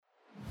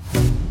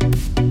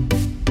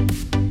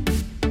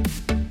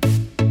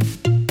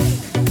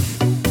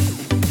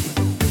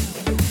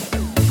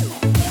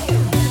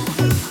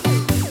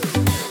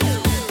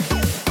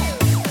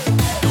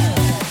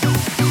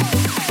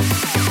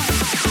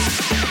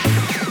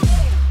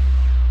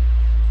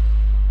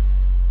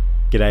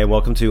G'day and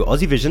welcome to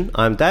Aussie Vision.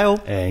 I'm Dale.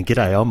 And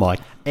g'day, I'm Mike.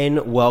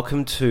 And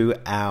welcome to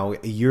our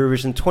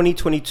Eurovision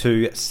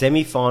 2022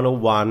 semi-final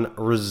one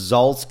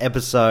results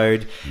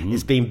episode.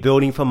 It's been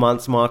building for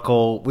months,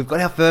 Michael. We've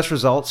got our first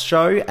results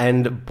show,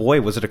 and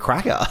boy, was it a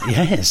cracker.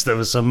 Yes, there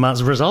was some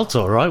results,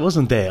 all right,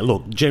 wasn't there?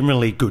 Look,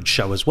 generally good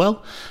show as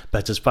well,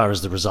 but as far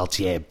as the results,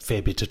 yeah,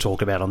 fair bit to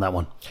talk about on that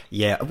one.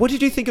 Yeah, what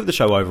did you think of the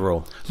show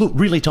overall? Look,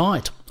 really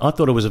tight. I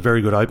thought it was a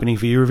very good opening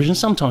for Eurovision.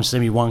 Sometimes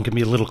semi-1 can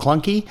be a little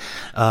clunky,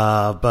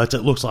 but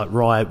it looks like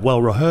right,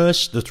 well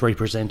rehearsed. The three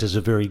presenters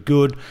are very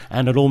good,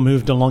 and it all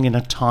moved along in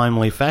a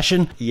timely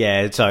fashion.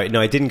 Yeah, so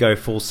no, it didn't go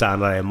full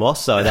Sanremo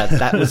Moss, so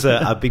that was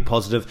a big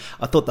positive.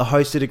 I thought the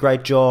host did a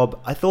great job.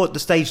 I thought the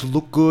stage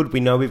looked good. We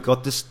know we've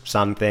got this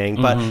sun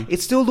thing, but it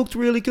still looked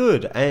really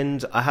good.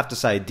 And I have to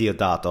say,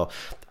 Diodato,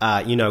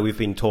 we've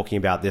been talking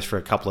about this for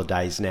a couple of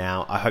days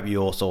now. I hope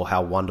you all saw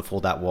how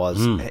wonderful that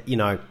was.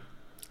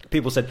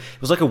 People said it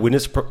was like a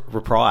winner's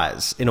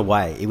reprise in a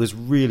way. It was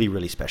really,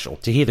 really special.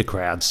 To hear the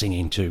crowd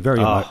singing too,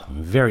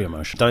 very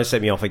emotional. Don't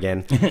set me off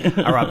again.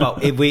 All right,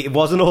 but it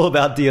wasn't all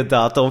about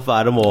Diodato and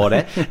Fare d'amore.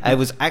 It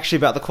was actually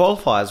about the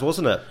qualifiers,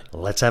 wasn't it?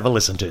 Let's have a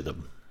listen to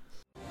them.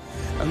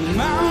 And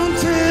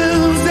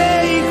mountains,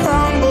 they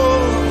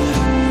crumble,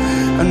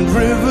 and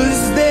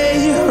rivers,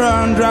 they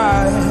run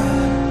dry,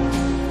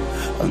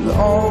 and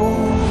all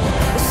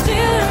still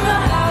in my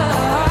heart,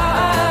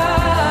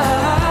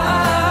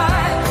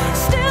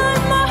 still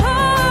in my heart.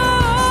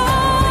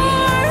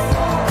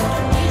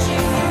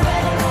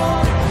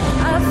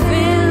 I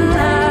feel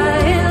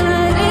like let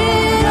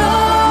it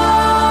all.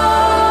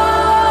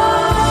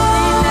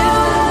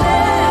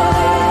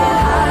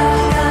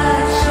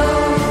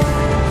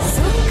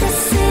 Suka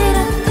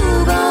sera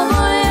tuga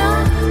moya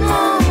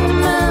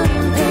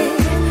momente,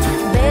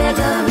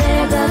 bega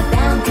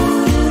down to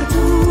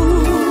tu.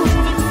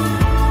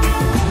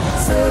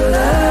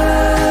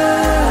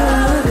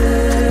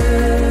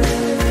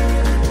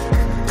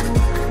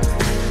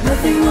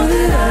 Nothing more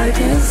that I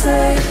can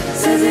say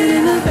says it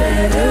in a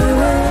better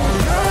way.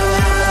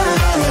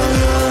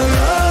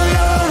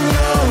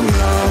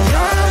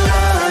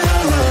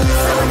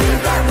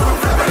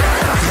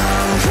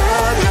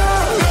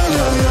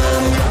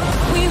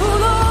 We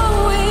will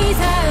always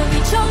have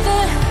each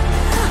other.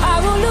 I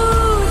will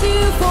lose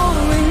you for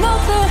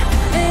another.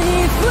 And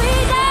if we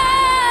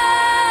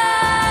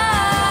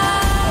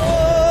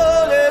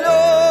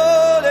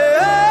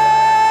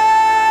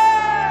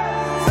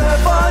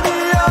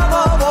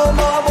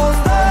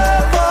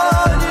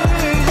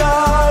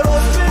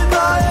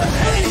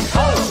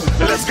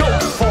Let's go!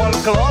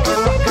 Folklore,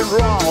 rock and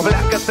roll,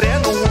 black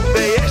trend,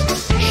 det är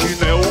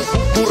Chine och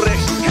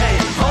Bucharest. Hey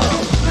ho!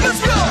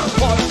 Let's go!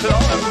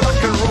 Folklore,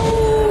 rock and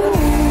roll.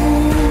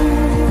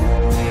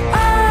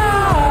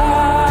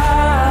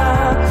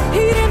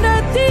 here in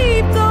the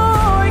deep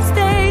dark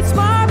states,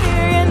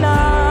 Barbarian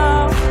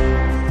now.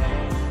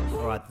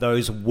 All right,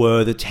 those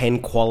were the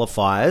 10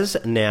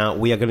 qualifiers. Now,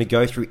 we are going to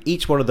go through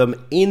each one of them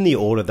in the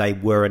order they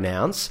were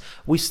announced.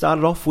 We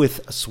started off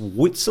with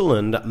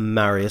Switzerland,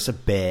 Marius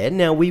Bear.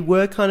 Now, we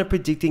were kind of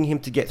predicting him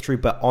to get through,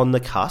 but on the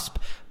cusp.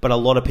 But a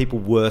lot of people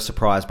were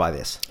surprised by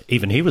this.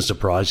 Even he was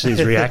surprised.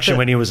 His reaction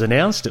when he was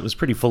announced, it was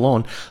pretty full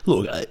on.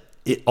 Look,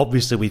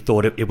 obviously we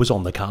thought it was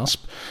on the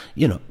cusp.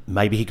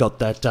 Maybe he got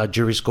that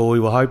jury score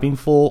we were hoping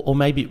for, or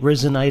maybe it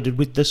resonated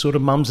with the sort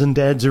of mums and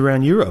dads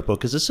around Europe,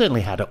 because it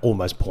certainly had an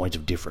almost point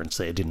of difference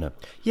there, didn't it?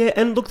 Yeah,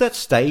 and look, that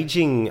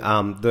staging,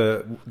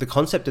 the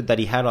concept that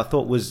he had, I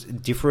thought was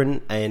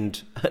different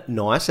and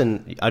nice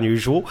and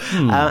unusual.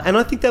 And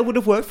I think that would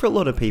have worked for a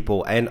lot of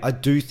people. And I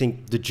do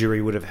think the jury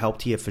would have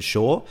helped here for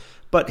sure.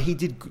 But he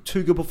did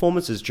two good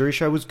performances. Jury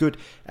show was good.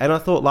 And I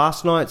thought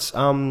last night's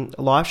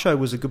live show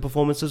was a good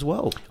performance as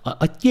well.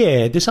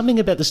 Yeah, there's something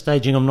about the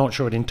staging. I'm not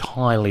sure it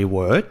entirely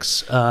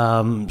works.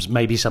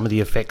 Maybe some of the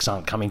effects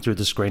aren't coming through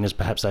the screen as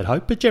perhaps they'd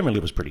hoped, but generally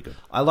it was pretty good.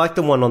 I like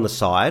the one on the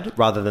side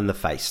rather than the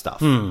face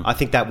stuff. I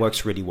think that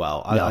works really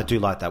well. I do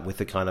like that with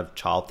the kind of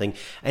child thing.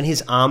 And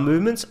his arm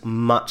movements,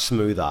 much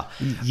smoother.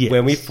 Yes.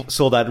 When we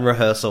saw that in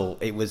rehearsal,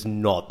 it was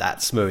not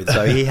that smooth.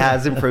 So he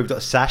has improved.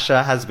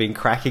 Sasha has been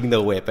cracking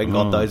the whip and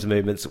got those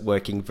movements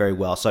working very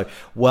well. So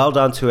well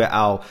done to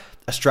our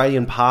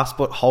Australian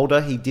passport holder.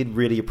 He did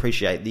really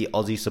appreciate the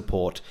Aussie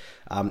support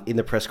in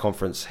the press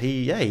conference.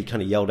 He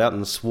kind of yelled out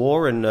and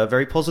swore in a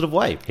very positive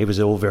way. He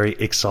was all very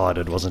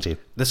excited, wasn't he?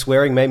 The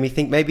swearing made me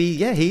think maybe,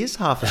 he is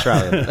half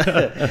Australian.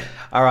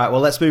 All right,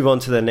 well, let's move on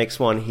to the next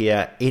one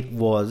here. It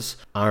was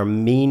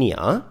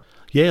Armenia.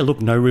 Yeah,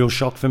 look, no real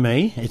shock for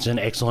me. It's an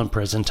excellent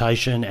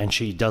presentation, and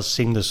she does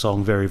sing the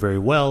song very, very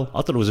well.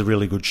 I thought it was a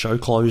really good show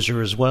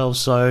closer as well.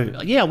 So,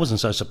 yeah, I wasn't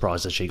so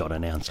surprised that she got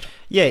announced.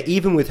 Yeah,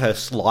 even with her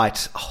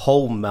slight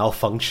whole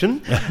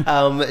malfunction,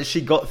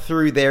 she got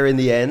through there in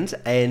the end,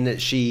 and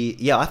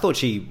I thought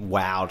she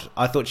wowed.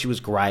 I thought she was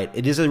great.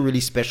 It is a really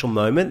special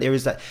moment. There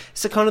is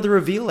it's a kind of the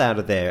reveal out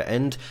of there,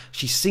 and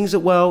she sings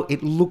it well.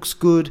 It looks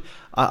good.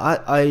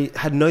 I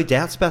had no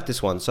doubts about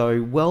this one.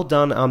 So well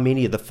done,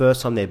 Armenia, the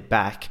first time they're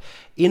back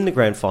in the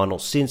grand final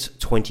since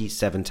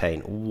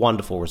 2017.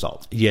 Wonderful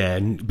result. Yeah,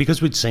 and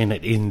because we'd seen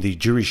it in the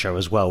jury show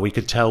as well, we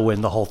could tell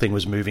when the whole thing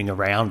was moving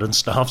around and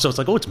stuff. So it's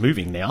like, oh, it's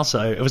moving now.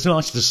 So it was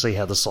nice to see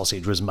how the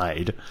sausage was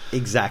made.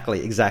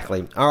 Exactly.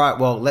 All right,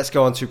 well, let's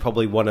go on to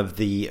probably one of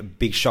the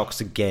big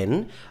shocks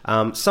again.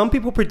 Some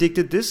people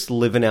predicted this.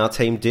 Liv and our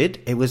team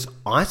did. It was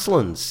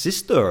Iceland's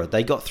Sister.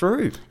 They got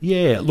through.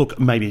 Yeah, look,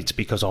 maybe it's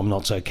because I'm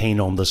not so keen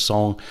on the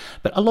song,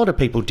 but a lot of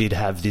people did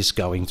have this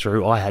going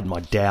through. I had my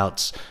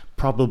doubts.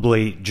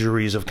 Probably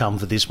juries have come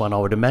for this one, I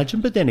would imagine,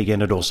 but then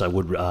again, it also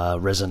would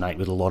resonate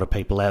with a lot of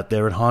people out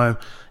there at home.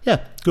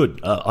 Yeah, good.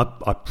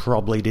 I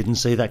probably didn't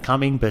see that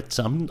coming, but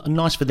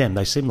nice for them.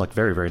 They seem like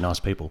very, very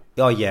nice people.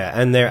 Oh, yeah,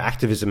 and their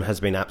activism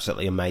has been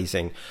absolutely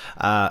amazing.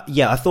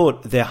 I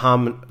thought their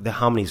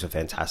harmonies were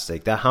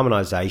fantastic. Their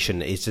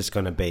harmonisation is just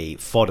going to be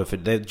fodder for...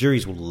 The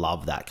juries will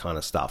love that kind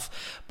of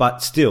stuff.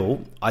 But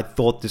still, I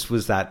thought this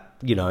was that,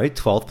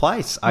 12th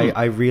place.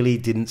 I really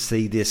didn't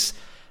see this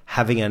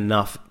having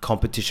enough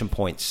competition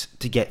points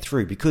to get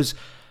through because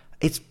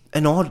it's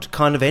an odd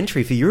kind of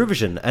entry for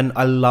Eurovision, and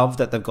I love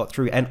that they've got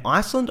through. And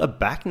Iceland are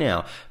back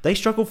now. They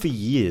struggled for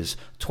years.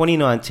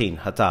 2019,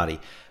 Hatari,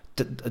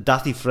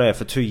 Dati Freyr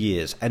for 2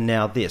 years, and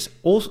now this.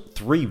 All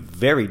three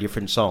very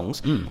different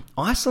songs.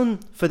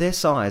 Iceland, for their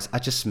size, are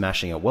just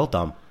smashing it. Well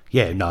done.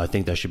 Yeah, no, I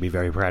think they should be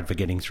very proud for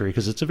getting through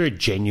because it's a very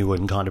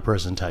genuine kind of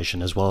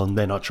presentation as well, and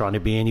they're not trying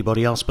to be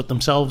anybody else but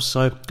themselves,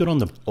 so good on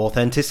them.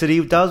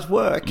 Authenticity does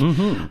work.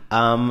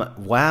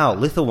 Wow,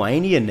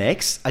 Lithuania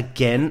next.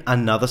 Again,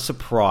 another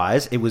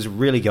surprise. It was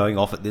really going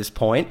off at this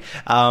point.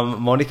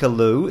 Monica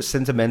Liu,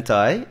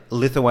 Sentimentai,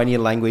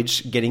 Lithuanian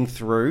language getting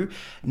through.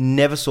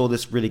 Never saw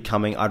this really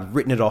coming. I'd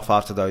written it off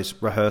after those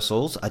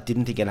rehearsals. I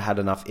didn't think it had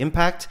enough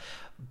impact.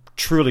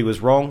 Truly was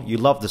wrong. You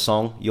love the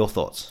song. Your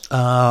thoughts?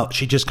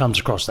 She just comes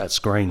across that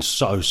screen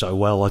so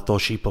well. I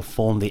thought she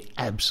performed the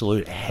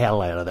absolute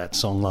hell out of that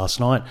song last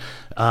night.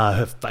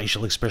 Her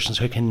facial expressions,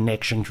 her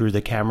connection through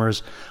the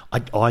cameras.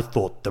 I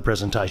thought the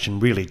presentation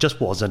really just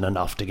wasn't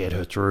enough to get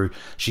her through.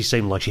 She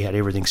seemed like she had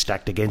everything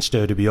stacked against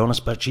her, to be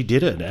honest, but she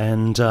did it.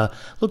 And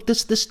look, the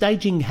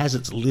staging has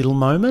its little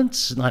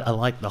moments. I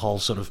like the whole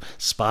sort of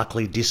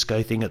sparkly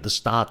disco thing at the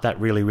start. That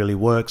really, really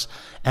works.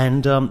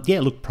 And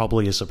look,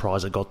 probably a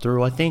surprise it got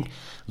through, I think.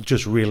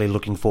 Just really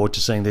looking forward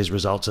to seeing these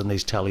results and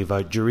these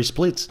televote jury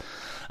splits.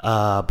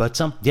 I'm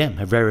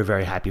very,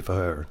 very happy for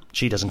her.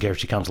 She doesn't care if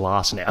she comes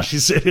last now. She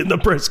said in the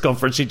press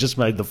conference she just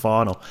made the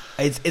final.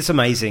 It's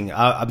amazing.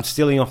 I'm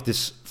stealing off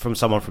this from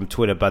someone from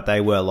Twitter, but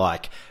they were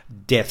like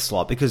death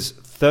slot because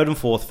third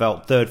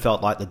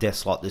felt like the death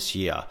slot this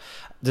year.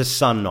 The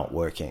sun not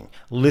working,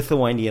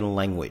 Lithuanian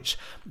language,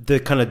 the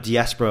kind of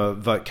diaspora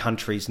vote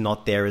countries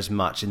not there as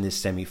much in this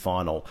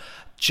semi-final.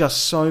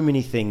 Just so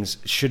many things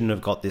shouldn't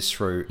have got this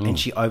through, and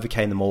she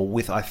overcame them all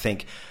with, I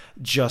think,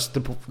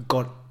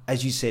 got,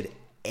 as you said,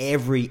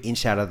 every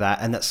inch out of that,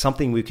 and that's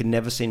something we could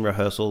never see in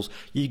rehearsals.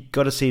 You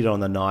got to see it on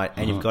the night,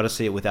 and you've got to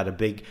see it without a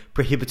big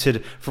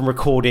prohibited from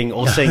recording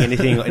or seeing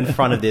anything in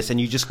front of this,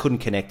 and you just couldn't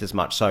connect as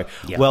much. So,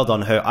 well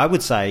done her. I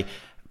would say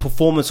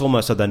performance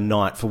almost of the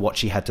night for what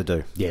she had to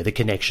do. Yeah, the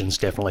connection's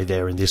definitely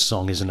there in this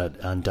song, isn't it?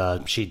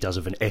 And she does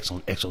an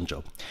excellent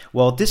job.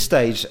 Well, at this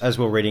stage, as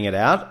we're reading it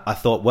out, I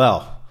thought,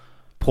 well,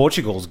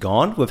 Portugal's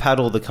gone. We've had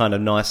all the kind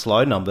of nice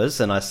low numbers,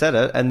 and I said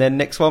it. And then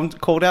next one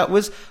called out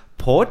was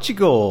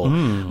Portugal.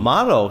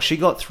 Maro, she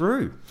got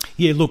through.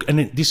 Yeah, look,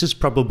 and this is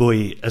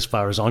probably, as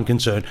far as I'm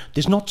concerned,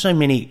 there's not so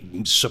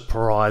many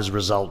surprise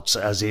results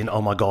as in,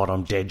 oh my God,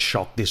 I'm dead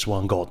shocked this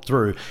one got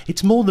through.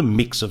 It's more the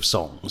mix of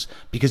songs.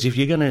 Because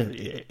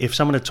if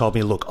someone had told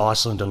me, look,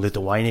 Iceland and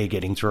Lithuania are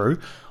getting through,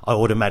 I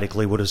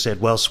automatically would have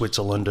said, well,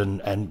 Switzerland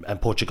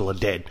and Portugal are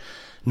dead.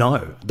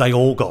 No, they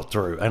all got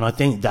through, and I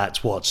think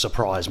that's what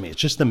surprised me. It's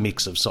just the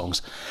mix of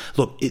songs.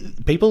 Look,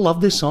 people love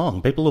this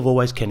song. People have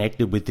always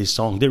connected with this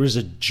song. There is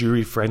a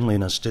jury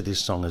friendliness to this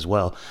song as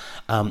well.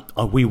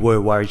 We were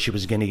worried she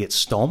was going to get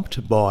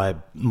stomped by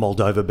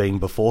Moldova being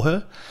before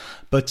her,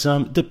 but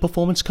the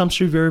performance comes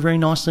through very, very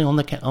nicely on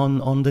the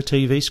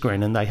TV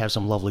screen, and they have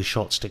some lovely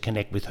shots to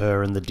connect with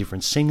her and the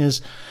different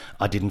singers.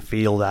 I didn't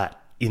feel that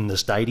in the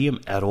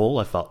stadium at all.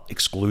 I felt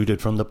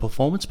excluded from the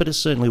performance, but it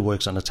certainly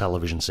works on a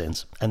television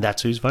sense, and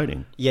that's who's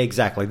voting. Yeah,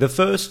 exactly. The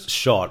first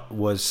shot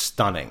was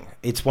stunning.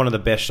 It's one of the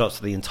best shots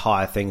of the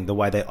entire thing, the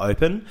way they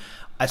open.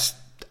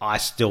 I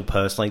still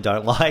personally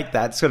don't like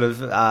that sort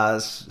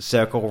of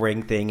circle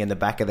ring thing in the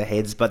back of the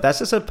heads, but that's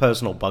just a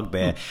personal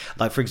bugbear.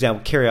 Like, for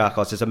example,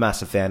 Kyriakos is a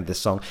massive fan of this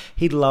song.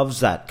 He loves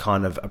that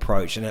kind of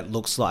approach, and it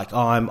looks like,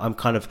 I'm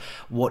kind of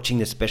watching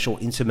this special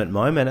intimate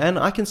moment, and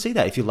I can see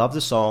that. If you love the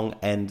song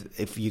and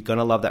if you're going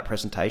to love that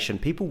presentation,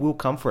 people will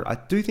come for it. I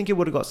do think it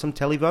would have got some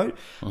televote,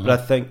 but I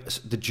think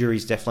the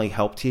jury's definitely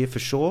helped here for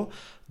sure.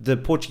 The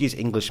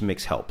Portuguese-English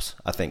mix helps,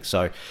 I think.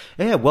 So,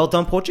 yeah, well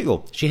done,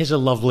 Portugal. She has a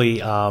lovely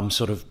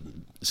sort of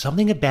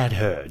something about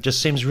her.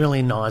 Just seems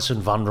really nice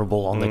and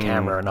vulnerable on the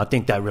camera, and I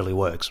think that really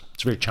works.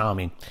 It's very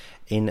charming.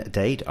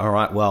 Indeed. All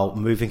right. Well,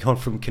 moving on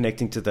from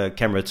connecting to the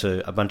camera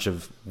to a bunch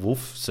of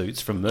wolf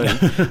suits from Moon,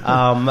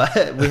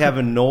 we have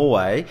in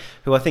Norway,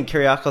 who I think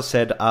Kyriakos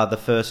said are the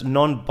first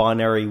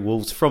non-binary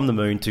wolves from the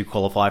Moon to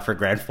qualify for a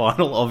grand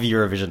final of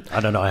Eurovision.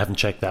 I don't know. I haven't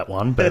checked that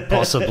one, but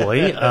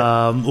possibly.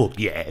 Look,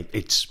 yeah,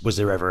 was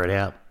there ever a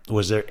doubt?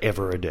 Was there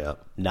ever a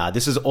doubt? Nah,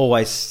 this is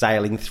always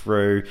sailing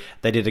through.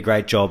 They did a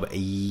great job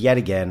yet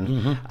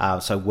again.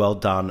 So well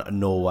done,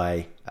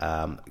 Norway,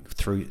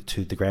 through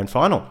to the grand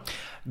final.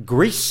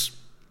 Greece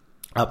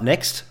up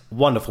next.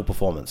 Wonderful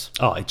performance.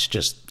 Oh,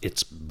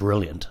 it's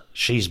brilliant.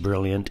 She's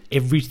brilliant.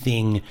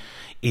 Everything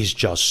is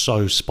just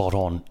so spot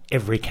on.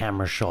 Every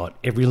camera shot,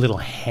 every little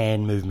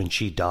hand movement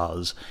she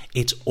does,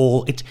 it's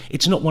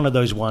not one of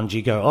those ones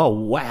you go, oh,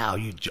 wow,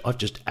 I've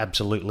just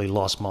absolutely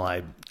lost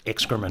my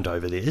excrement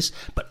over this,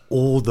 but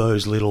all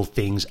those little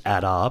things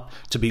add up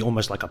to be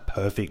almost like a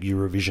perfect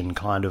Eurovision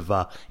kind of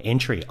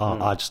entry.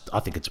 I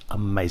think it's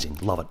amazing.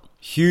 Love it.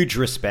 Huge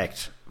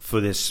respect for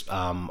this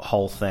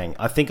whole thing.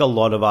 I think a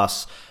lot of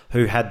us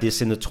who had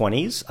this in the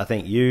 20s, I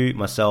think you,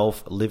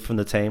 myself, Liv from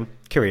the team,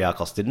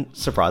 Kyriakos didn't,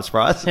 surprise,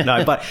 surprise.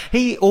 No, but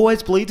he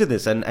always believed in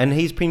this, and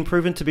he's been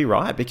proven to be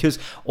right, because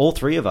all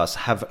three of us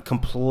have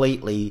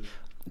completely,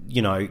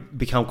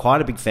 become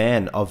quite a big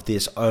fan of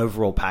this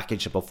overall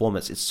package of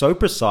performance. It's so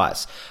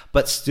precise,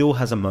 but still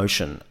has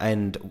emotion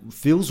and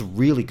feels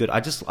really good.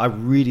 I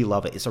really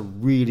love it. It's a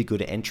really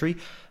good entry.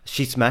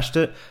 She smashed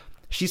it.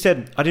 She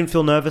said, I didn't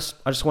feel nervous.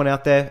 I just went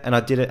out there and I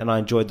did it, and I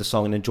enjoyed the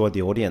song and enjoyed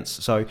the audience.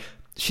 So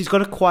she's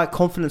got a quiet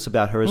confidence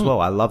about her as well.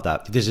 I love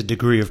that. There's a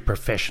degree of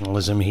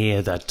professionalism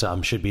here that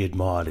should be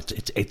admired.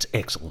 It's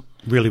excellent.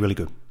 Really, really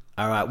good.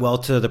 All right, well,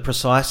 to the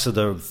precise, to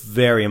the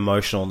very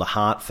emotional and the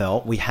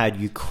heartfelt, we had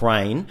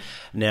Ukraine.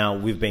 Now,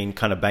 we've been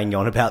kind of banging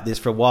on about this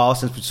for a while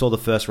since we saw the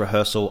first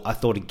rehearsal. I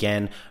thought,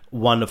 again,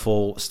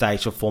 wonderful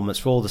stage performance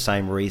for all the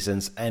same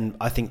reasons. And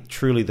I think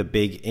truly the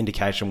big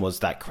indication was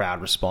that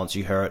crowd response.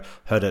 You heard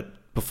it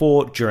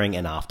before, during,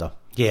 and after.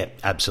 Yeah,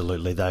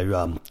 absolutely. They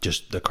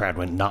the crowd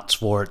went nuts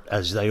for it,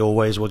 as they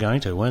always were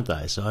going to, weren't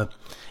they? So,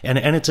 and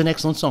it's an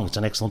excellent song. It's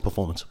an excellent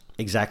performance.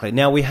 Exactly.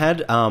 Now we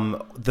had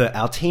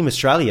our team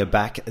Australia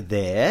back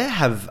there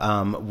have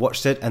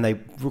watched it, and they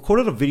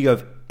recorded a video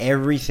of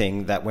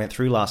everything that went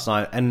through last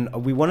night. And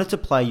we wanted to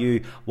play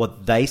you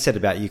what they said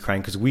about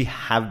Ukraine, because we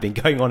have been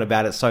going on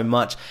about it so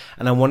much,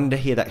 and I wanted to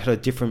hear that kind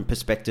of different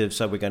perspective.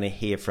 So we're going to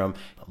hear from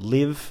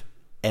Liv,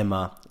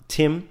 Emma,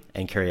 Tim,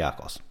 and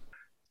Kyriakos.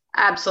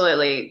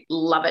 Absolutely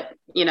love it.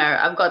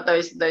 I've got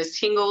those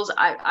tingles.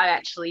 I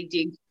actually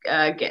did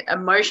get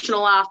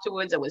emotional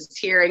afterwards. I was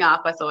tearing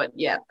up. I thought,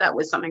 yeah, that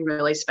was something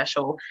really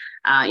special.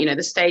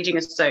 The staging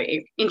is so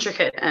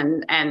intricate,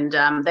 and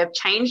they've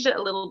changed it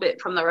a little bit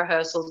from the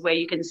rehearsals, where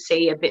you can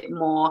see a bit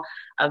more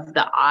of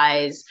the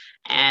eyes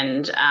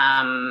and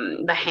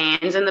the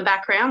hands in the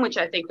background, which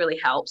I think really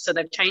helps. So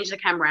they've changed the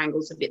camera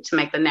angles a bit to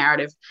make the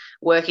narrative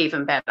work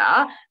even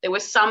better. There were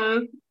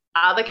some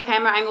other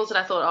camera angles that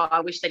I thought, I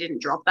wish they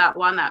didn't drop that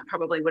one. That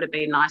probably would have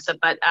been nicer.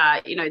 But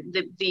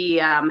the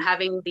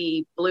having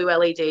the blue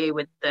LED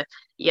with the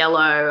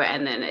yellow,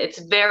 and then it's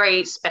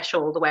very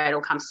special the way it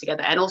all comes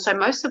together. And also,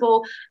 most of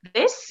all,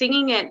 they're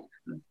singing it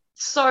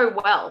so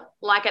well.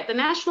 Like at the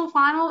national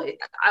final,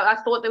 I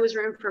thought there was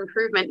room for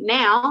improvement.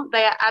 Now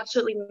they are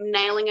absolutely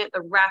nailing it.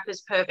 The rap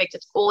is perfect.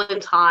 It's all in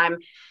time.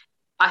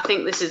 I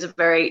think this is a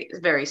very,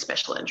 very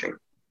special entry.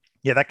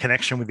 Yeah, that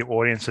connection with the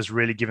audience has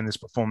really given this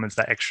performance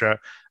that extra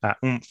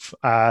oomph.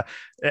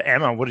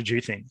 Emma, what did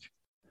you think?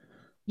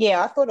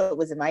 Yeah, I thought it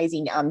was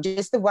amazing.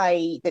 Just the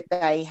way that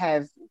they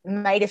have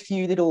made a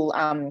few little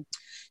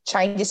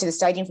changes to the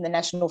staging from the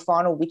national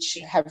final, which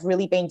have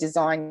really been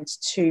designed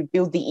to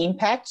build the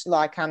impact.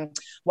 Like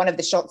one of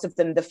the shots of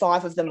them, the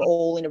five of them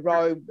all in a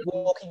row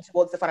walking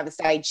towards the front of the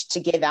stage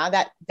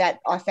together. That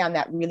I found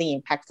that really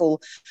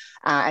impactful,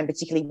 and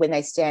particularly when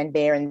they stand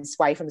there and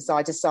sway from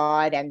side to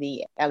side, and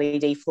the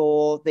LED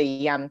floor,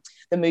 the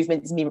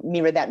movements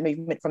mirror that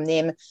movement from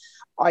them.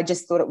 I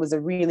just thought it was a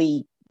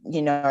really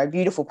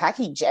beautiful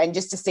package, and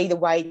just to see the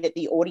way that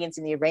the audience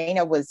in the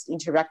arena was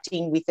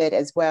interacting with it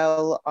as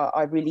well,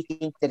 I really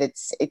think that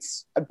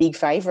it's a big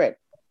favourite.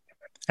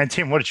 And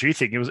Tim, what did you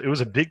think? It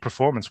was a big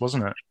performance,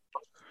 wasn't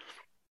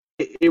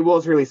it? It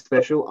was really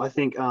special. I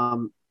think,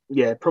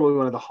 probably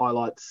one of the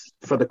highlights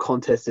for the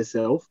contest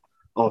itself,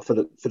 or for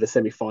the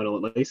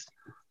semi-final at least.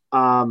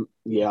 I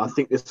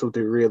think this will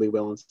do really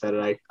well on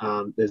Saturday.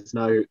 There's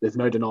no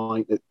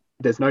denying that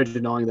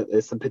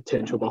there's some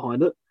potential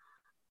behind it.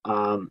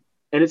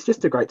 And it's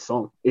just a great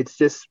song. It's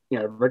just,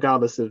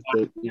 regardless of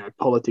the,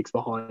 politics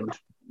behind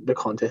the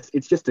contest,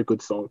 it's just a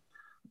good song.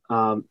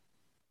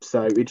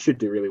 So it should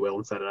do really well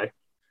on Saturday.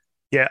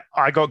 Yeah,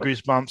 I got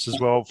goosebumps as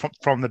well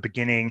from the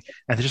beginning,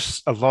 and there's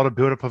just a lot of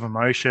buildup of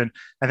emotion.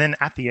 And then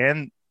at the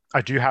end,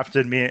 I do have to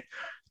admit,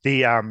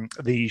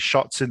 the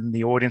shots in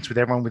the audience with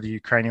everyone with the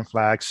Ukrainian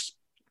flags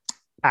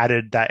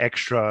added that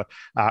extra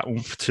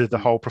oomph to the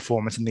whole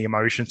performance and the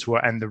emotion to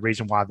it, and the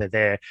reason why they're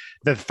there.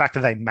 The fact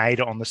that they made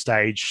it on the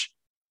stage,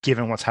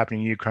 given what's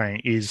happening in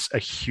Ukraine, is a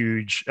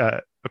huge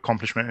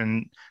accomplishment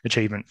and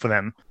achievement for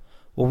them.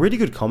 Well, really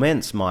good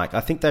comments, Mike.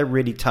 I think they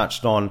really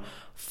touched on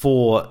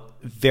 4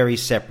 very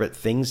separate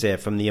things there,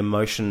 from the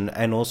emotion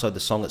and also the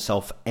song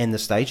itself and the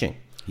staging.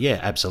 Yeah,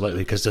 absolutely,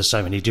 because there's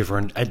so many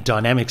different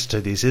dynamics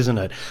to this, isn't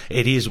it?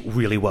 It is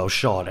really well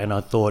shot, and I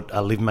thought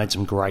Liv made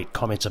some great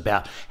comments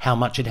about how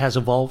much it has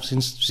evolved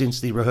since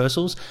the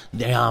rehearsals.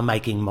 They are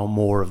making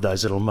more of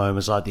those little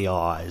moments, like the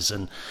eyes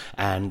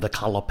and the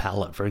colour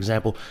palette, for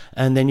example,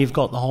 and then you've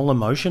got the whole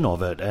emotion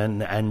of it,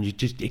 and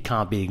it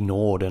can't be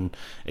ignored, and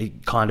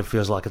it kind of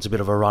feels like it's a bit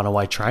of a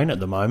runaway train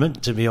at the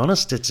moment. To be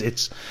honest,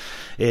 it's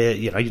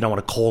you don't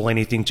want to call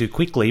anything too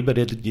quickly,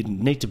 but you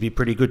need to be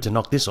pretty good to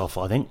knock this off,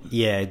 I think.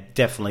 Yeah,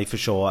 definitely, for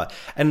sure.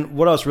 And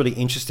what I was really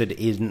interested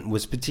in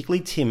was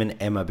particularly Tim and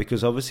Emma,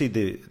 because obviously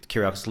the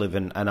Kyriakis, Liv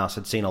and us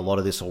had seen a lot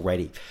of this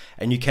already.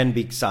 And you can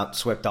be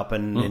swept up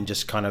and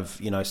just kind of,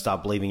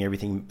 start believing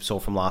everything you saw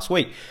from last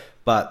week.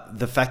 But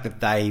the fact that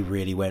they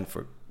really went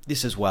for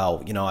this as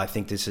well, I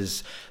think this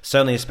is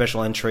certainly a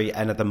special entry,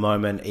 and at the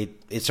moment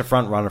it's a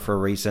front runner for a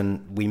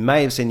reason. We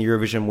may have seen the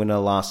Eurovision winner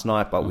last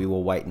night, but we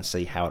will wait and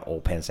see how it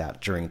all pans out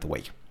during the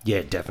week.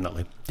 Yeah,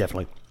 definitely.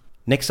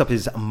 Next up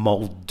is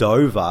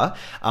Moldova.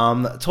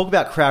 Talk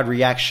about crowd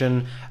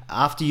reaction.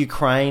 After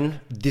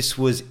Ukraine, this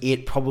was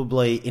it,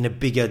 probably in a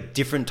bigger,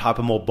 different type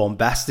of more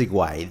bombastic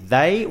way.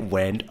 They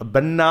went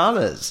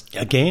bananas.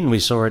 Again, we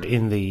saw it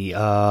in the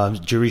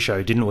jury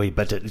show, didn't we?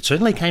 But it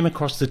certainly came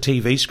across the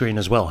TV screen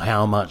as well,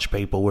 how much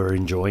people were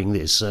enjoying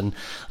this. And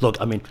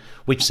look, I mean,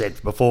 we've said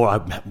before,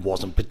 I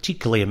wasn't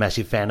particularly a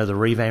massive fan of the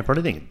revamp, but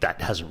I think that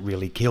hasn't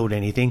really killed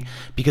anything,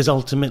 because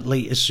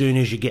ultimately, as soon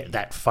as you get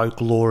that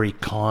folklore-y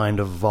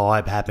kind of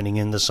vibe happening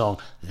in the song,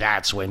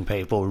 that's when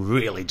people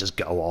really just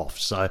go off.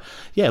 So,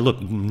 yeah, look,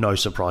 no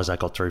surprise that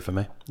got through for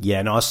me.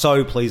 Yeah, no, I was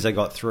so pleased they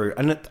got through.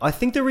 And I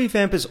think the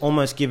revamp has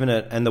almost given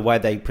it, and the way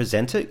they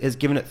present it, has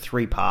given it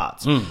 3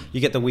 parts.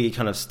 You get the weird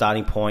kind of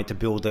starting point to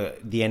build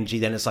the energy.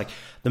 Then it's like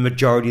the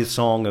majority of the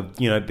song of,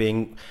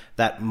 being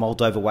that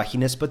Moldova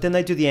wackiness. But then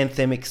they do the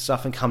anthemic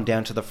stuff and come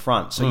down to the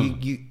front. So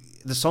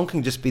the song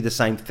can just be the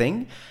same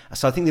thing.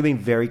 So I think they've been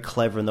very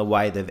clever in the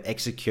way they've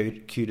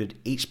executed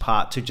each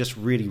part to just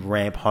really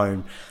ramp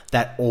home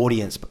that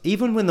audience. But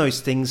even when those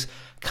things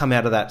come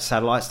out of that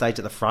satellite stage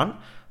at the front,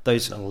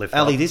 those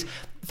LEDs,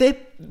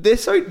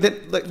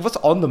 like, what's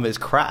on them is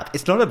crap.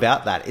 It's not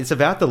about that. It's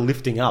about the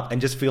lifting up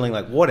and just feeling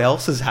like, what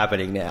else is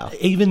happening now?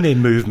 Even their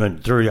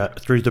movement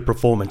through the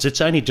performance, it's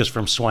only just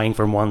from swaying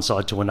from one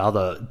side to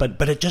another,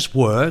 but it just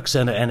works,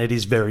 and it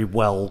is very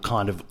well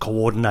kind of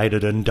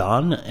coordinated and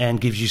done,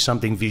 and gives you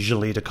something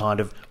visually to kind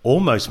of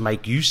almost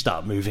make you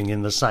start moving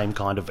in the same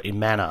kind of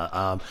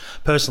manner.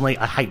 Personally,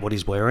 I hate what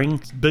he's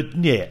wearing, but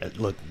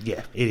look,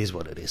 it is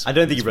what it is. I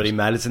don't think it really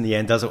matters in the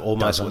end, does it?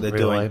 Almost Doesn't what they're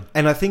really. doing.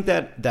 And I think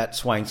that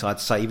swaying side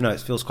to say, even though it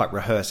feels quite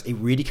rehearsed, it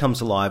really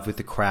comes alive with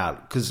the crowd.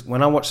 Because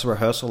when I watched the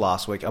rehearsal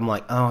last week, I'm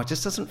like, oh, it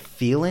just doesn't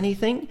feel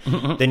anything.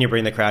 Then you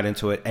bring the crowd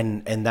into it,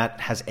 and that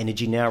has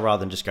energy now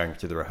rather than just going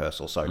through the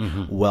rehearsal.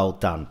 So well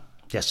done.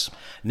 Yes.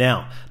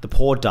 Now, the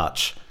poor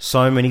Dutch,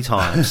 so many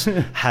times,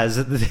 has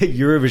the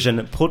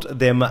Eurovision put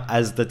them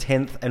as the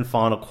 10th and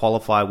final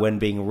qualifier when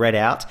being read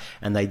out,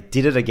 and they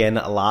did it again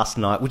last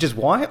night, which is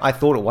why I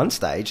thought at one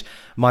stage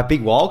my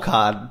big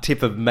wildcard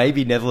tip of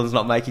maybe Netherlands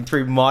not making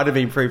through might have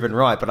been proven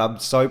right, but I'm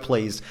so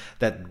pleased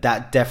that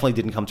definitely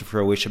didn't come to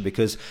fruition,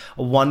 because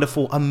a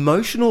wonderful,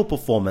 emotional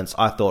performance,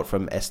 I thought,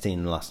 from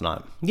Esteen last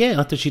night. Yeah,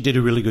 I thought she did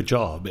a really good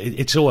job.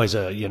 It's always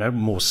a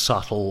more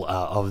subtle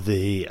of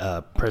the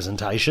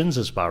presentations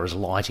as far as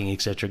lighting,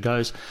 etc.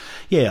 goes.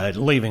 Yeah,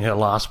 leaving her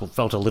last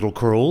felt a little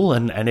cruel,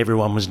 and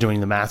everyone was doing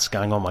the maths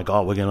going, oh my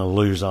God, we're going to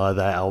lose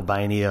either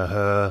Albania,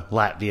 her,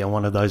 Latvia,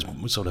 one of those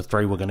sort of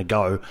 3 were going to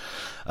go.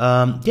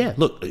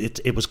 Look,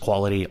 it was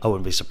quality. I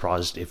wouldn't be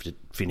surprised if it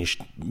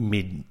finished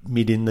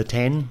mid in the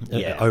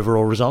 10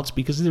 overall results,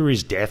 because there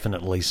is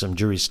definitely some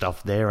jury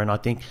stuff there, and I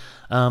think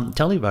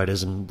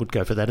televoters would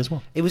go for that as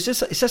well. It's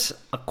just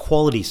a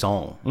quality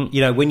song. When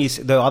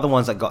the other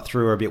ones that got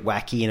through are a bit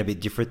wacky and a bit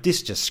different,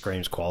 this just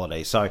screams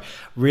quality. So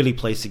really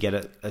pleased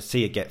to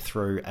see it get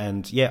through.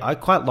 And I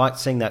quite liked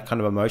seeing that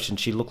kind of emotion.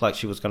 She looked like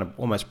she was going to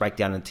almost break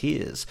down in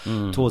tears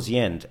towards the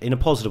end in a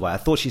positive way. I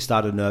thought she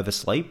started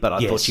nervously, but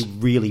I thought she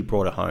really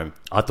brought it home.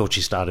 I thought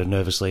she started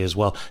nervously as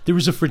well. There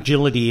is a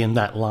fragility in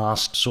that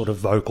last sort of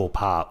vocal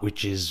part,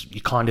 which is,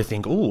 you kind of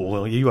think, oh,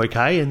 well, are you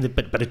okay?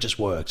 But it just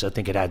works. I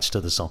think it adds to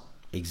the song.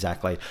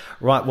 Exactly.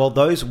 Right, well,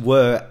 those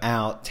were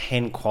our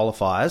 10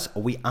 qualifiers.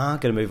 We are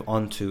going to move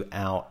on to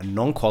our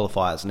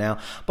non-qualifiers now.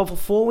 But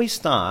before we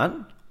start,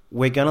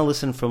 we're going to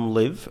listen from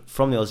Liv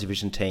from the Aussie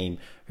Vision team,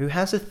 who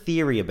has a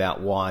theory about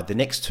why the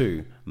next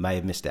 2 may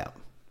have missed out.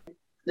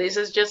 This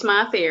is just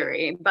my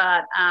theory,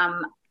 but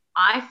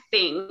I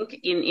think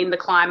in the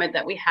climate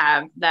that we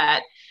have,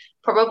 that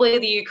probably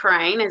the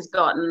Ukraine has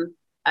gotten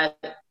a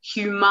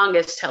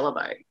humongous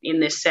televote in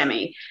this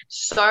semi,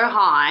 so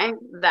high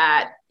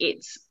that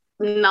it's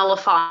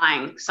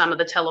nullifying some of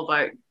the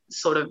televote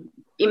sort of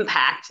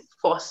impact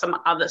for some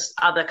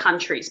other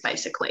countries,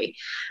 basically,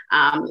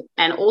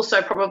 and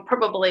also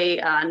probably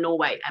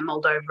Norway and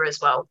Moldova as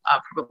well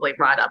are probably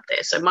right up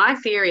there. So my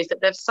theory is that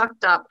they've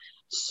sucked up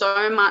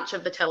so much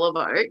of the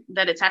televote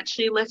that it's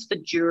actually left the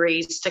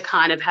juries to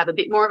kind of have a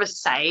bit more of a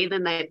say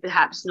than they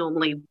perhaps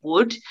normally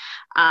would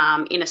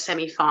in a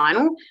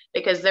semi-final,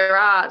 because there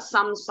are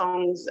some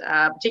songs,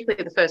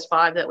 particularly the first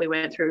 5 that we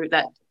went through,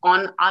 that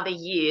on other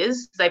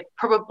years they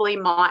probably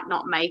might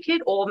not make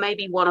it, or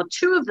maybe 1 or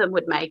 2 of them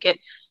would make it,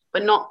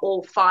 but not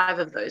all 5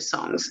 of those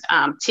songs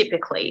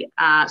typically.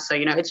 So,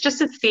 it's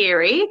just a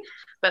theory.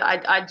 But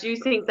I do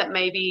think that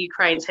maybe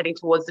Ukraine's heading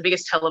towards the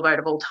biggest televote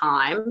of all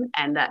time,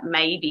 and that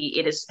maybe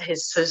it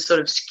has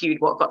sort of skewed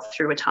what got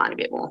through a tiny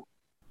bit more.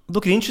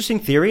 Look, an interesting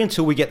theory.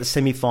 Until we get the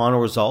semi-final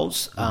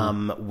results,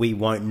 we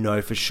won't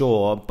know for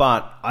sure,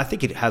 but I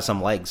think it has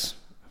some legs.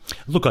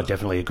 Look, I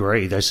definitely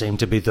agree. They seem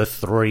to be the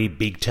 3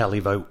 big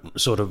televote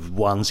sort of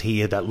ones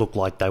here that look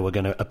like they were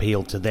going to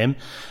appeal to them.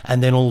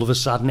 And then all of a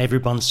sudden,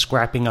 everyone's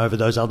scrapping over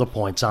those other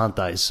points, aren't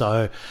they?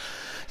 So...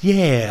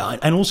 yeah,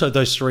 and also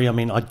those 3, I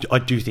mean, I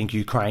do think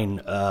Ukraine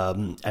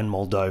and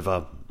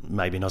Moldova,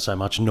 maybe not so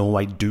much,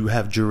 Norway do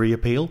have jury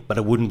appeal, but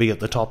it wouldn't be at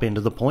the top end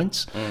of the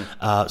points.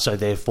 So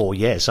therefore,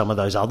 yeah, some of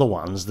those other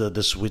ones, the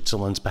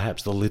Switzerlands,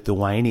 perhaps the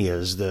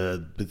Lithuanias,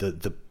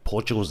 the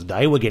Portugals,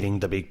 they were getting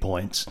the big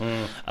points.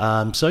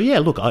 So yeah,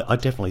 look, I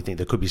definitely think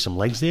there could be some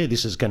legs there.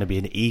 This is going to be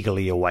an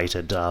eagerly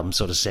awaited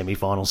sort of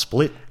semi-final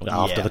split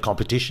after the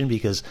competition,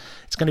 because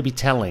it's going to be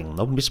telling.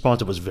 I wouldn't be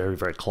surprised if it was very,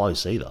 very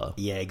close either.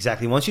 Yeah,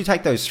 exactly. Once you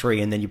take those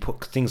 3 and then you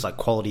put things like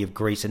quality of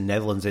Greece and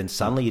Netherlands in,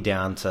 suddenly you're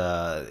down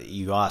to,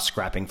 you are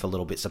scrapping for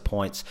little bits of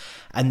points.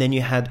 And then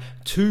you had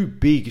 2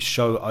 big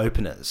show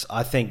openers.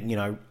 I think,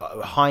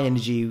 high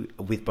energy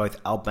with both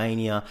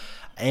Albania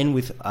and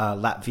with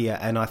Latvia,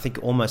 and I think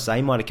almost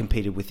they might have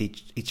competed with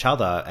each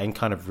other and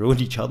kind of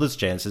ruined each other's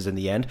chances in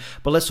the end.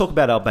 But let's talk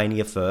about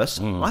Albania first.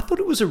 I thought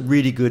it was a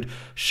really good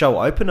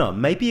show opener.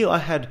 Maybe I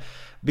had,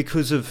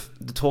 because of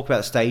the talk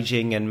about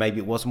staging and maybe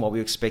it wasn't what we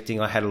were expecting,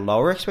 I had a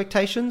lower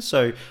expectation.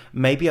 So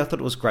maybe I thought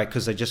it was great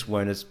because they just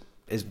weren't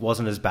it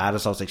wasn't as bad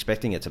as I was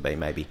expecting it to be,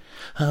 maybe.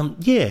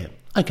 Yeah,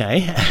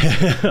 okay.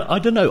 I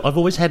don't know. I've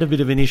always had a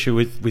bit of an issue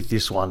with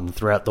this one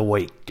throughout the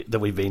week that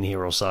we've been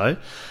here or so.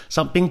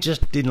 Something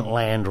just didn't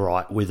land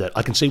right with it.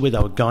 I can see where they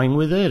were going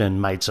with it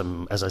and made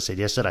some, as I said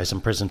yesterday, some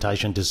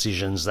presentation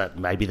decisions that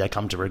maybe they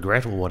come to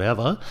regret or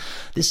whatever.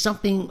 There's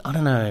something, I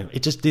don't know,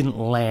 it just didn't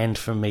land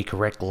for me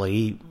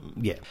correctly.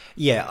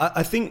 Yeah,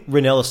 I think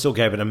Ranella still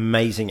gave an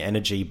amazing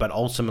energy, but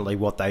ultimately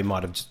what they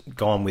might have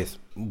gone with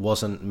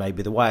wasn't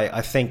maybe the way.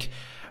 I think...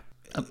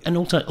 and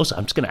also,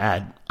 I'm just going to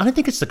add, I don't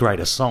think it's the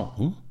greatest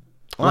song.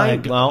 I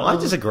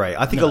disagree.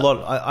 I think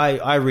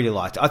I really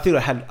liked it. I think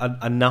it had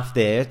enough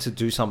there to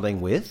do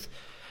something with.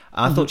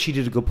 I thought she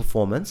did a good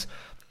performance.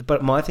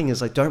 But my thing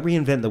is, don't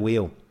reinvent the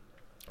wheel.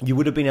 You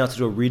would have been able to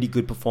do a really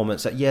good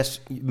performance that, yes,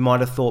 you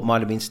might have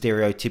been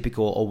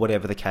stereotypical or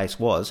whatever the case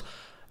was.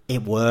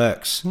 It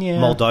works.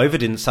 Yeah. Moldova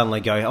didn't suddenly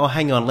go, oh,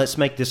 hang on, let's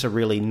make this a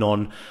really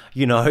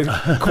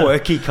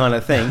quirky kind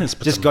of thing.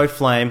 Just go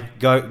flame,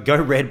 go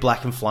red,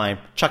 black and flame,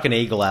 chuck an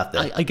eagle out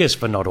there. I guess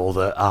for not all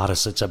the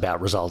artists, it's about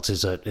results,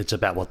 is it? It's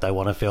about what they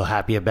want to feel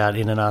happy about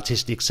in an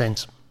artistic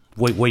sense.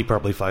 We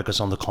probably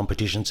focus on the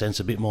competition sense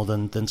a bit more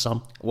than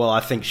some. Well, I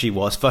think she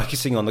was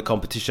focusing on the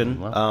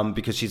competition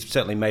because she's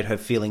certainly made her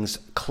feelings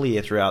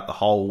clear throughout the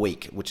whole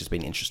week, which has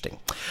been interesting.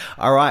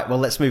 All right, well,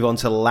 let's move on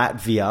to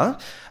Latvia.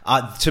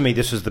 To me,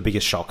 this was the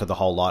biggest shock of the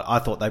whole lot. I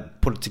thought they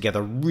put it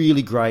together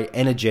really great,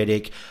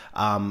 energetic,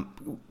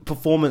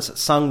 performance,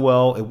 sung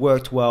well, it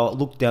worked well, it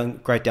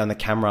looked great down the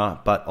camera,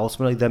 but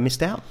ultimately they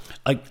missed out.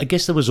 I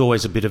guess there was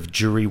always a bit of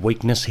jury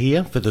weakness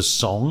here for the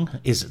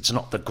song. It's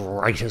not the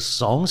greatest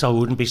song, so I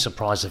wouldn't be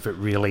surprised if it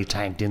really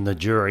tanked in the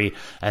jury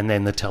and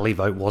then the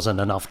televote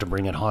wasn't enough to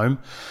bring it home.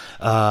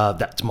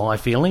 That's my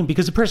feeling,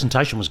 because the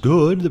presentation was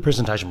good. The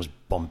presentation was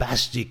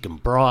bombastic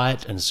and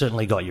bright and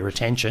certainly got your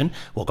attention.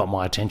 Well, got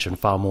my attention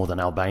far more than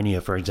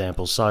Albania, for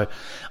example. So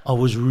I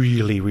was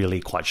really, really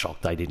quite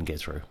shocked they didn't get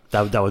through.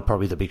 That was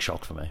probably the big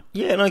shock for me.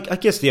 Yeah, and I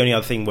guess the only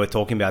other thing we're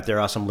talking about, there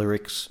are some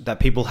lyrics that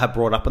people have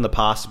brought up in the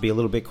past to be a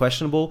little bit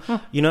questionable.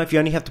 If you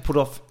only have to put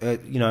off,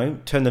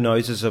 turn the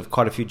noses of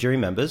quite a few jury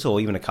members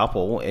or even a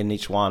couple in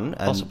each one,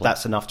 and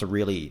that's enough to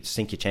really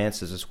sink your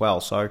chances as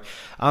well. So,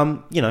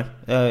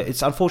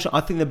 it's unfortunate.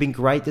 I think they've been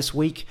great this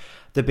week.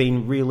 They've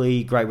been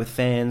really great with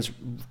fans,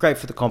 great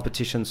for the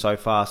competition so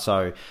far.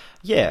 So,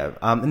 yeah.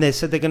 And they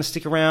said they're going to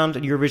stick around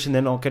at Eurovision.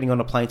 They're not getting on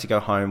a plane to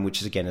go home,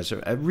 which is, again, is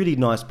a really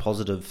nice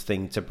positive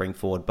thing to bring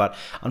forward. But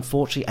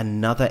unfortunately,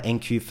 another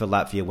NQ for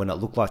Latvia when it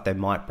looked like they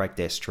might break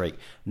their streak.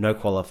 No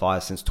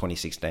qualifiers since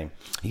 2016.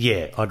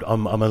 Yeah,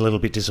 I'm a little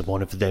bit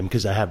disappointed for them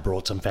because they have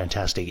brought some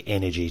fantastic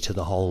energy to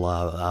the whole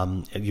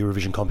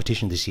Eurovision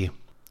competition this year.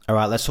 All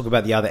right, let's talk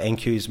about the other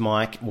NQs,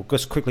 Mike. We'll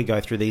just quickly go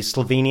through these.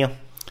 Slovenia.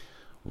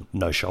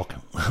 No shock.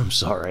 I'm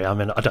sorry. I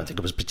mean, I don't think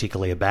it was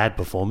particularly a bad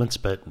performance,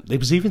 but there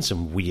was even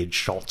some weird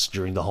shots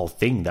during the whole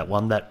thing.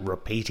 That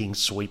repeating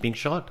sweeping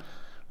shot,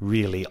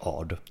 really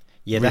odd.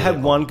 Yeah, they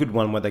had one good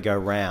one where they go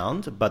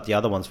round, but the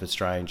other ones were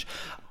strange.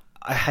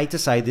 I hate to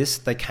say this,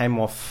 they came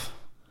off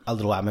a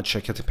little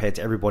amateur compared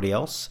to everybody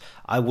else.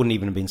 I wouldn't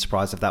even have been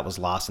surprised if that was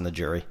last in the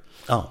jury.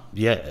 Oh,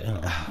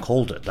 yeah.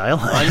 Called it, Dale.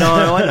 I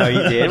know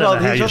you did. Well,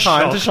 here's your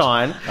time to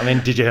shine. I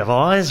mean, did you have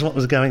eyes? What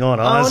was going on?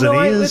 Eyes no,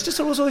 and ears?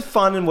 it was always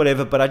fun and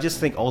whatever, but I just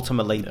think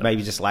ultimately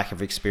maybe just lack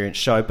of experience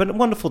showed. But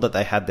wonderful that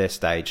they had their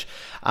stage.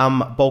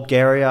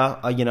 Bulgaria,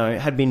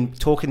 had been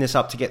talking this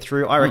up to get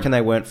through. I reckon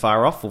they weren't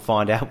far off. We'll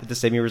find out with the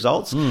semi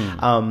results.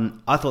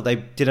 I thought they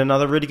did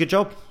another really good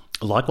job.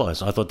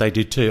 Likewise, I thought they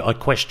did too. I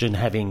question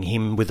having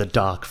him with a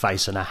dark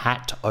face and a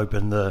hat to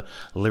open the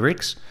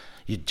lyrics.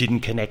 You didn't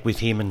connect with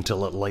him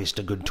until at least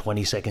a good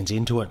 20 seconds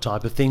into it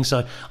type of thing.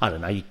 So, I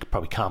don't know, you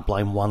probably can't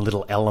blame one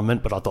little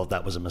element, but I thought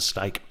that was a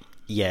mistake.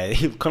 Yeah,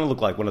 he kind of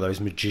looked like one of those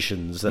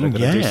magicians that are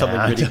going to do something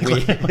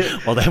really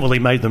weird. Well, he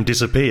made them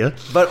disappear.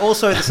 But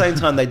also at the same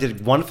time, they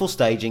did wonderful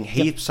staging.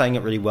 He sang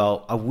it really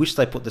well. I wish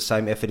they put the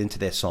same effort into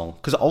their song.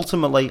 Because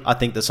ultimately, I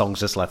think the songs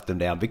just left them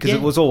down. Because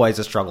it was always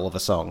a struggle of a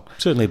song.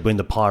 Certainly when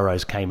the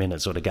pyros came in,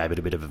 it sort of gave it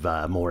a bit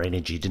of more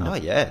energy, didn't it? Oh,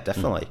 yeah,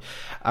 definitely.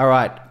 All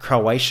right,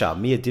 Croatia,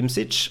 Mia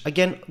Dimcic.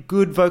 Again,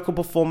 good vocal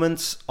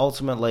performance.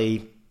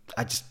 Ultimately,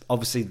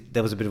 obviously,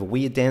 there was a bit of a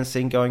weird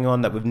dancing going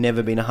on that we've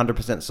never been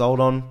 100% sold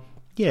on.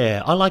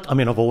 Yeah,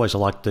 I've always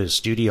liked the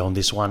studio on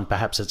this one.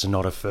 Perhaps it's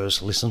not a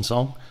first listen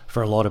song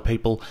for a lot of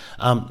people.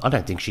 I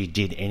don't think she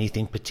did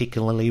anything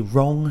particularly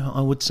wrong, I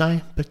would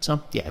say. But,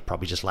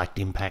 probably just lacked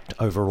impact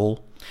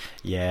overall.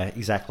 Yeah,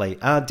 exactly.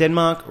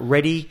 Denmark,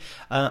 ready.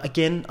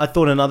 Again, I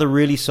thought another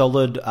really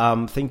solid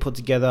thing put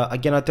together.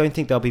 Again, I don't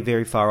think they'll be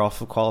very far off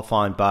for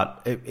qualifying,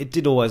 but it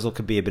did always look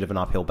to be a bit of an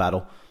uphill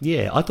battle.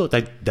 Yeah, I thought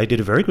they did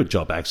a very good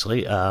job,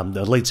 actually.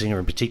 The lead singer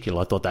in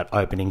particular, I thought that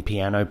opening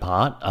piano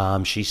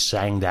part, she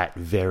sang that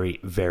very,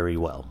 very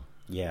well.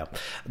 Yeah.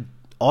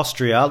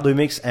 Austria,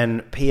 Lumix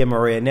and Pia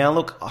Maria. Now,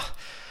 look,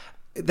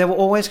 they were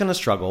always going to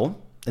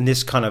struggle. And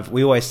this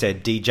we always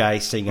said DJ,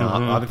 singer.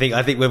 Mm-hmm.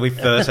 I think when we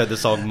first heard the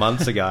song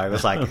months ago, it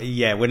was like,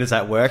 yeah, when has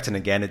that worked? And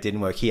again, it didn't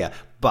work here.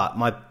 But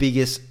my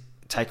biggest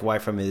takeaway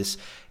from this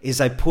is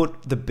they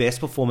put the best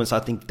performance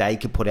I think they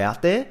could put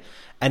out there.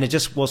 And it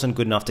just wasn't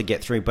good enough to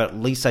get through, but at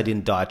least they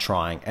didn't die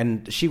trying.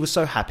 And she was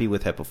so happy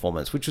with her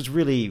performance, which was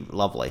really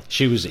lovely.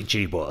 She's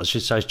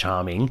so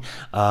charming.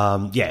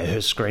 Her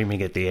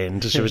screaming at the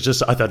end. She was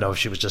just, I don't know if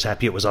she was just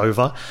happy it was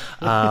over.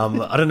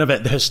 I don't know,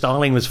 but her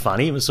styling was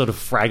funny. It was sort of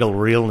Fraggle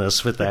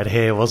realness with that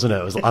hair, wasn't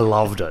it? I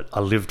loved it.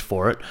 I lived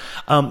for it.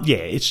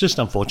 It's just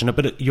unfortunate,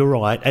 but you're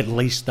right. At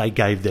least they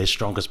gave their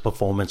strongest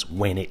performance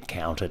when it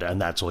counted,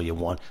 and that's all you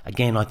want.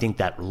 Again, I think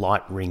that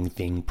light ring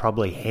thing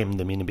probably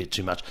hemmed them in a bit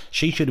too much.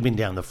 She should have been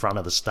down the front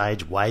of the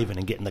stage waving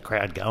and getting the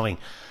crowd going,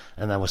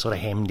 and they were sort of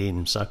hemmed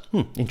in. So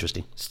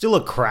interesting. Still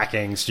a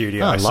cracking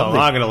studio song.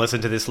 I'm going to listen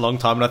to this a long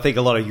time, and I think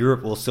a lot of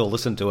Europe will still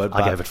listen to it.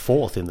 I gave it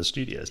 4th in the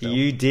studio still.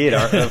 You did.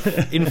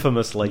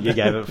 Infamously you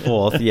gave it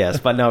 4th. Yes,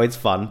 but no, it's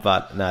fun.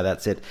 But no,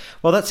 that's it.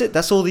 Well, that's it.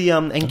 That's all the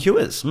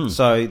NQers.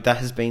 So that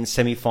has been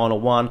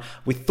semi-final 1.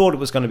 We thought it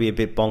was going to be a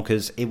bit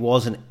bonkers. It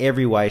was in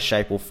every way,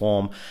 shape or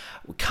form.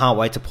 We can't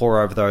wait to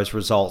pour over those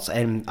results.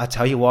 And I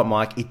tell you what,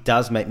 Mike, it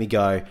does make me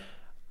go,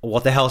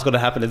 what the hell's going to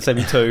happen in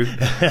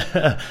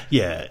semi-2?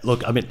 Yeah,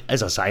 look, I mean,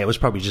 as I say, it was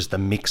probably just the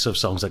mix of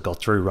songs that got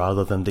through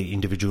rather than the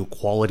individual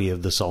quality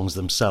of the songs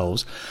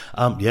themselves.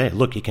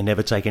 Look, you can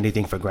never take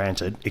anything for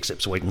granted,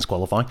 except Sweden's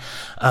qualifying.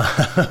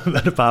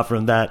 But apart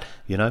from that,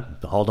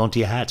 hold on to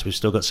your hats. We've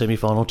still got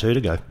semi-final 2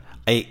 to go.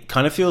 It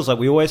kind of feels like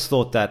we always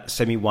thought that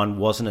semi-1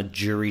 wasn't a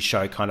jury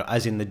show, kind of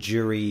as in the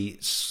jury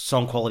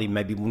song quality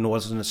maybe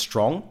wasn't as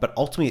strong, but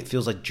ultimately it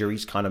feels like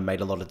juries kind of made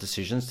a lot of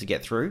decisions to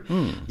get through.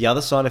 The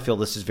other side, I feel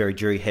this is very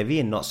jury heavy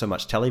and not so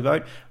much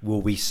televote.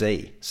 Will we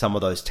see some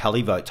of those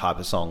televote type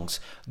of songs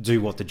do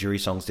what the jury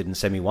songs did in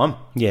semi-1?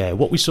 Yeah,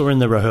 what we saw in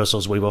the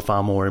rehearsals, we were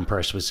far more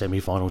impressed with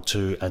semi-final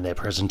 2 and their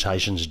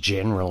presentations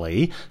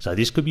generally. So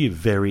this could be a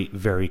very,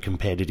 very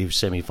competitive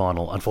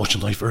semi-final,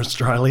 unfortunately for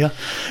Australia.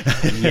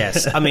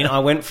 Yes, I mean, I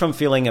went from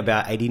feeling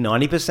about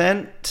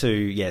 80-90%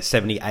 to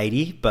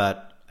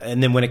 70-80,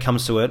 and then when it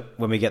comes to it,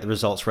 when we get the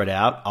results read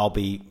out, I'll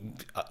be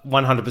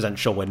 100%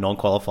 sure we're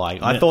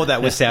non-qualifying. I thought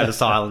that was Sound of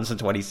Silence in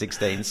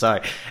 2016, so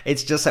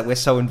it's just that we're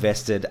so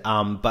invested.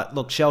 But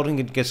look, Sheldon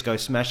can just go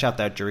smash out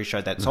that jury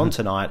show that's on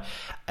tonight,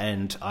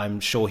 and I'm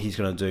sure he's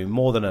going to do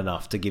more than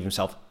enough to give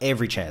himself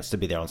every chance to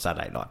be there on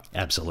Saturday night.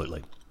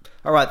 Absolutely.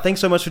 All right, thanks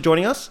so much for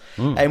joining us,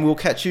 and we'll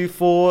catch you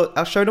for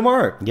our show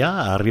tomorrow.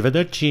 Yeah,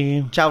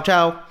 arrivederci. Ciao,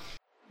 ciao.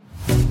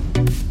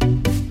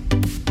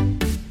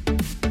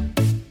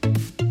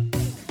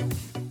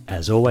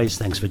 As always,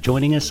 thanks for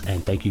joining us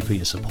and thank you for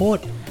your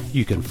support.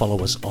 You can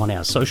follow us on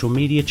our social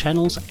media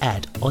channels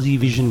at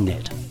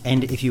AussieVisionNet.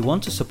 And if you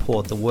want to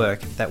support the work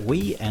that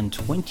we and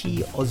 20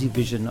 Aussie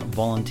Vision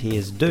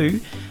volunteers do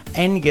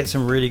and get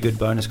some really good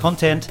bonus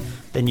content,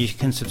 then you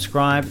can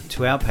subscribe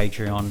to our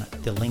Patreon.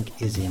 The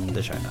link is in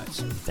the show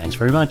notes. Thanks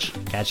very much.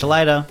 Catch you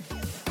later.